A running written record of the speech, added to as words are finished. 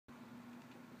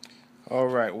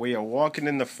Alright, we are walking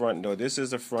in the front door. This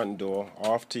is the front door.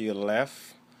 Off to your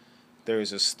left, there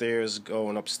is a stairs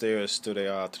going upstairs to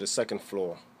the second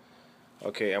floor.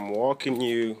 Okay, I'm walking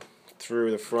you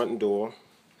through the front door.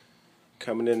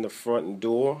 Coming in the front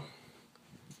door,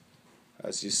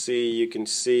 as you can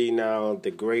see now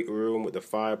the great room with the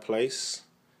fireplace.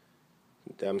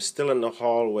 I'm still in the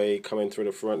hallway coming through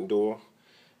the front door,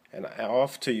 and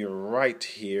off to your right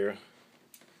here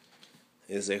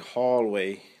is a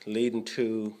hallway leading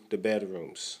to the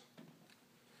bedrooms.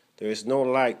 There is no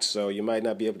light, so you might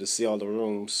not be able to see all the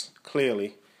rooms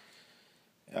clearly.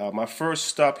 My first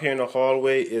stop here in the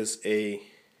hallway is a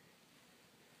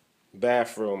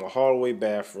bathroom, a hallway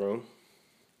bathroom.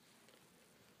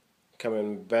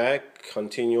 Coming back,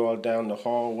 continue all down the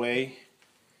hallway.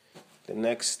 The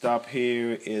next stop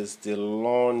here is the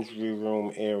laundry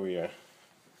room area.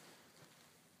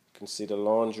 You can see the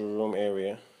laundry room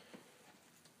area.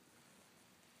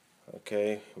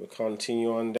 Okay, we'll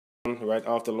continue on down. Right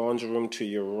off the laundry room to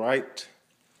your right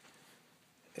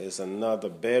is another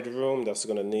bedroom that's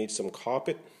going to need some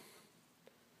carpet.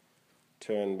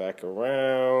 Turn back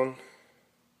around.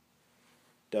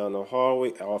 Down the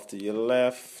hallway, off to your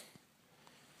left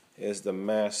is the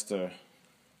master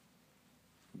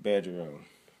bedroom.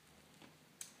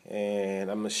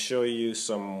 And I'm going to show you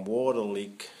some water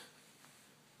leak.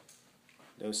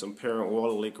 There's some apparent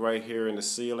water leak right here in the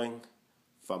ceiling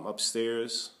from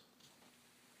upstairs.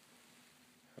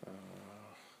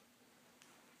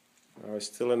 Alright,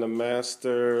 still in the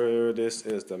master. This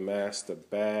is the master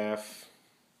bath.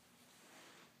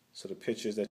 So the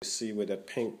pictures that you see with that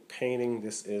pink painting,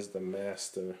 this is the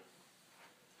master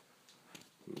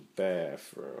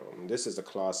bathroom. This is the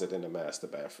closet in the master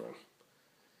bathroom.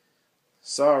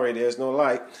 Sorry, there's no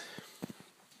light.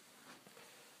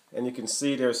 And you can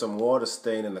see there's some water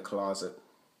stain in the closet.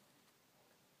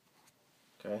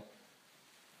 Okay.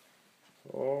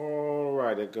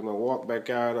 Alright, I'm going to walk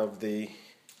back out of the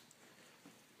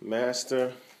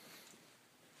master.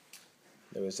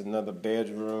 There is another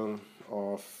bedroom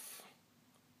off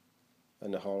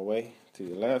in the hallway to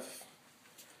your left.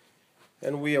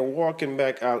 And we are walking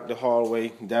back out the hallway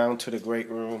down to the great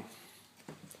room.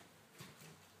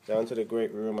 Down to the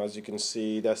great room, as you can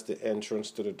see, that's the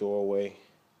entrance to the doorway.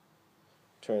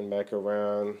 Turn back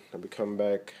around and we come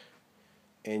back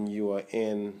and you are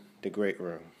in the great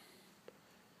room.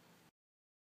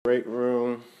 Great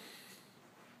room.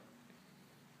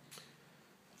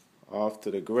 Off to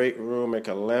the great room, make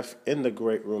a left. In the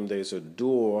great room, there's a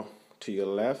door to your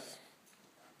left.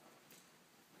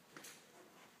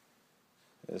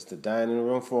 There's the dining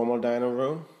room, formal dining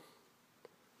room.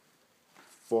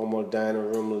 Formal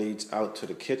dining room leads out to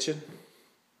the kitchen.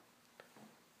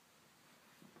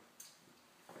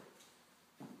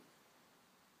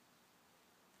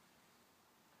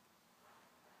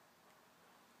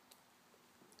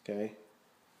 Okay,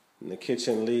 and the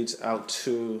kitchen leads out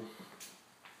to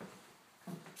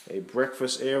a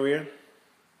breakfast area,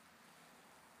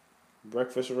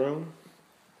 breakfast room,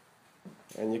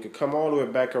 and you could come all the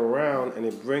way back around and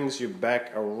it brings you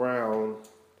back around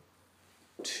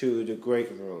to the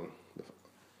great room.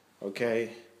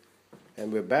 Okay,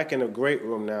 and we're back in the great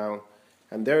room now,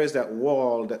 and there is that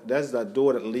wall, that's that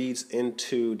door that leads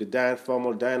into the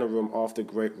formal dining room off the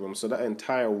great room. So that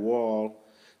entire wall,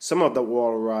 some of the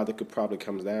wall rather, could probably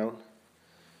come down.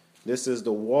 This is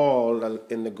the wall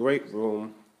in the great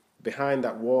room. Behind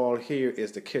that wall here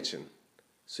is the kitchen.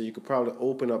 So you could probably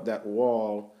open up that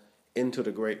wall into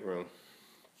the great room.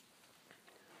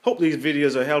 Hope these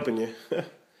videos are helping you.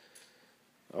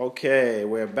 Okay,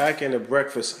 we're back in the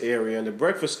breakfast area, and the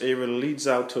breakfast area leads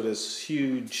out to this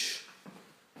huge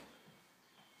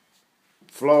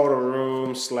Florida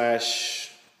room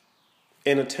 /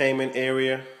 entertainment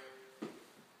area.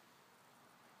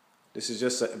 This is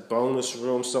just a bonus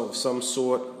room of some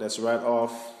sort that's right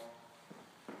off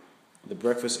the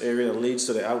breakfast area that leads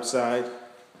to the outside.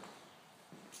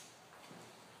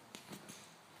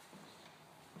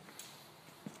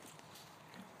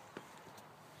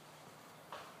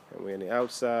 And we're in the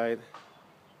outside.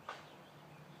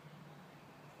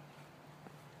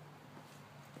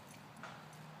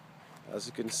 As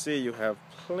you can see, you have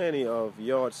plenty of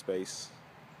yard space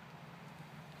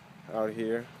out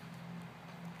here.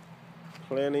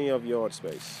 Plenty of yard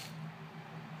space.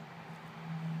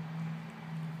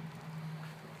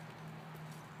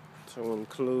 To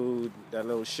include that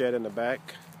little shed in the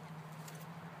back.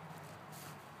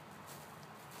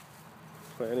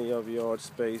 Plenty of yard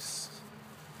space.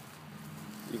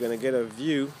 You're going to get a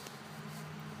view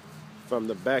from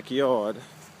the backyard.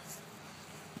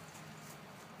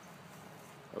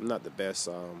 I'm not the best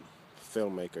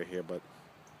filmmaker here, but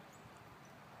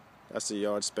That's the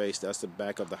yard space. That's the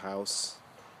back of the house.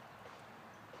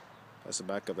 That's the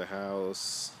back of the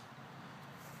house.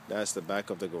 That's the back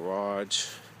of the garage.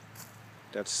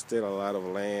 That's still a lot of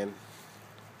land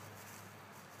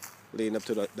leading up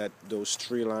to those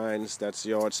tree lines. That's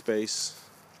yard space.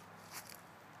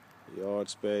 Yard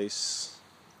space.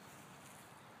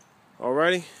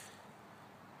 Alrighty.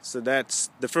 So that's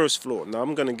the first floor. Now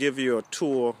I'm going to give you a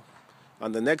tour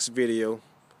on the next video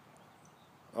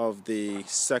of the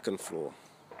second floor.